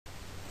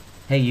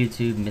Hey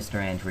YouTube,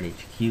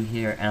 MrAndroidHQ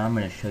here, and I'm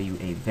going to show you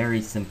a very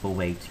simple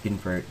way to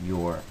convert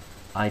your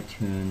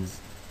iTunes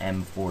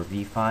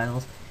m4v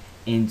files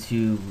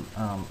into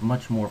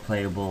much more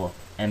playable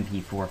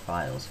MP4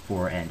 files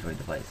for Android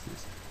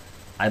devices.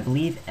 I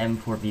believe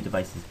m4v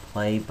devices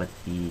play, but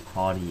the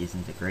quality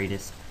isn't the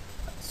greatest,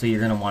 so you're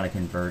going to want to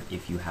convert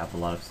if you have a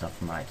lot of stuff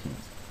from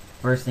iTunes.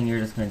 First thing, you're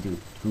just going to do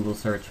a Google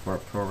search for a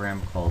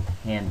program called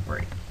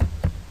Handbrake.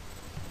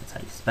 That's how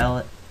you spell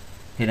it.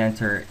 Hit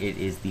enter. It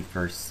is the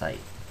first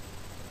site.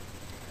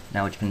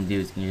 Now what you're going to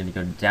do is you're going to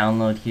go to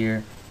download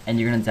here, and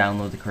you're going to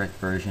download the correct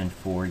version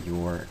for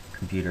your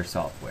computer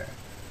software.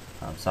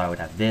 So I would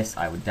have this,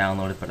 I would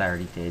download it, but I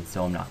already did,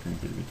 so I'm not going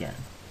to do it again.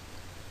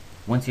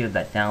 Once you have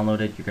that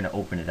downloaded, you're going to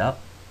open it up.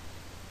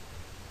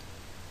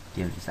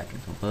 Give it a second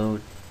to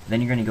load.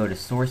 Then you're going to go to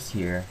source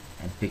here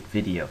and pick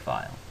video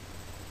file.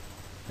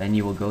 Then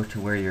you will go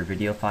to where your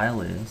video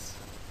file is.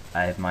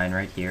 I have mine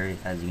right here.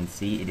 As you can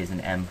see, it is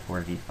an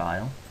m4v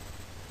file.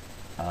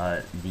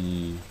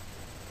 The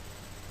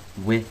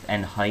width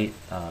and height,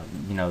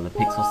 the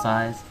pixel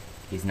size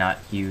is not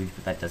huge,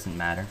 but that doesn't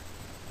matter.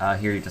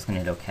 Here you're just going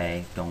to hit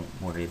OK, don't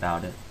worry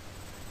about it.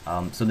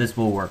 So this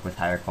will work with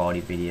higher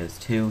quality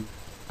videos too.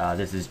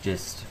 This is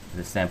just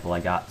the sample I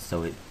got,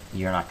 so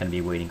you're not going to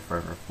be waiting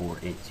forever for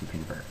it to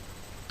convert.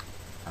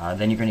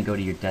 Then you're going to go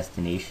to your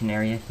destination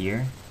area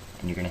here,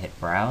 and you're going to hit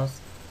browse,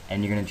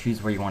 and you're going to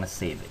choose where you want to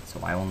save it. So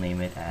I will name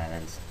it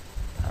as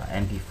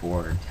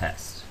mp4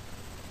 test.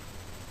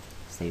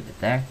 Save it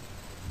there.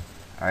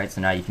 Alright,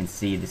 so now you can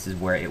see this is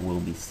where it will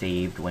be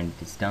saved when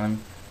it is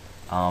done.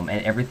 And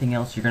everything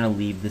else you're going to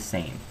leave the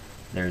same.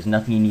 There's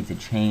nothing you need to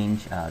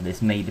change.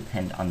 This may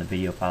depend on the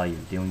video file you're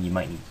doing. You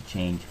might need to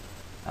change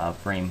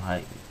frame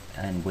height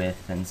and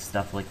width and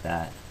stuff like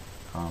that.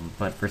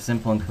 But for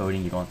simple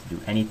encoding, you don't have to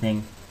do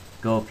anything.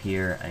 Go up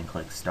here and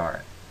click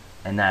start.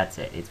 And that's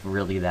it. It's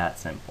really that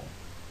simple.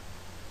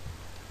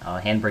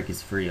 Handbrake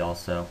is free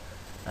also.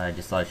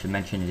 Just thought I should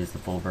mention it is the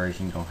full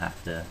version. You don't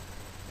have to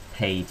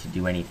pay to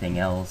do anything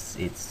else.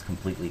 It's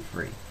completely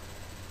free.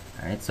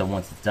 Alright, so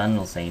once it's done,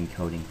 it'll say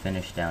encoding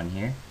finished down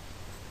here.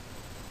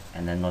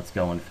 And then let's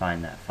go and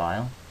find that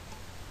file.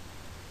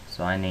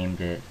 So I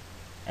named it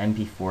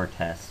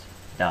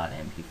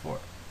mp4test.mp4. So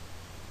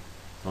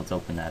let's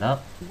open that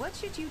up. What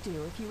should you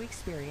do if you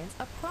experience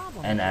a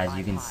problem? And with your as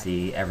you can iPod?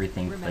 see,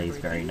 everything plays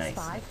very these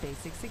nicely. 5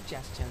 basic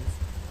suggestions.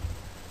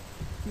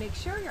 Make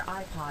sure your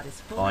iPod is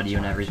fully Audio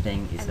and charged,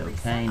 everything is and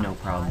okay, no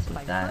reset problems iPod with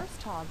by that.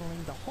 first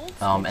toggling the hold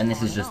switch And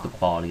this on is just the off.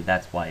 quality,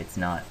 that's why it's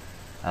not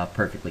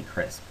perfectly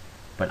crisp.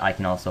 But I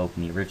can also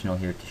open the original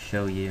here to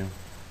show you,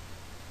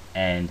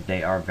 and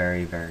they are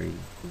very, very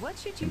What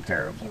should you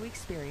comparable. do if you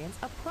experience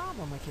a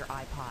problem with your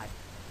iPod?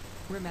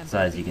 Remember, So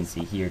as you can these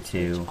see here switch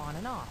too, on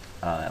and off.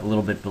 a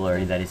little bit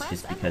blurry, Then that is press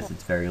just and because hold.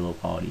 it's very low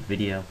quality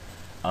video.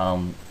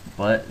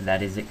 But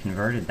that is it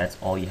converted. That's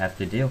all you have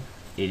to do.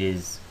 It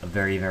is a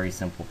very, very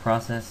simple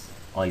process.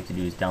 All you have to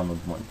do is download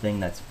one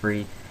thing that's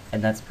free,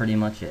 and that's pretty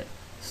much it.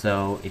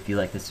 So if you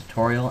like this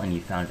tutorial and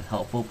you found it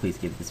helpful, please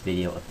give this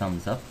video a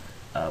thumbs up.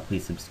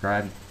 Please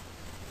subscribe.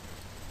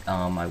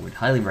 I would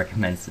highly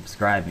recommend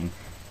subscribing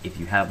if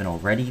you haven't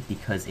already,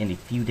 because in a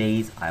few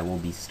days I will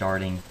be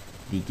starting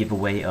the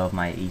giveaway of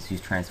my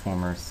Asus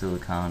Transformer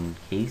Silicon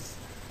case,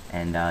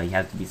 and you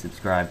have to be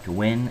subscribed to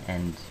win,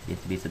 and you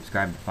have to be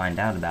subscribed to find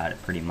out about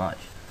it, pretty much.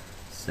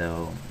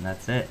 So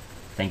that's it.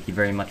 Thank you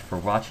very much for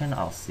watching.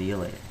 I'll see you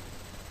later.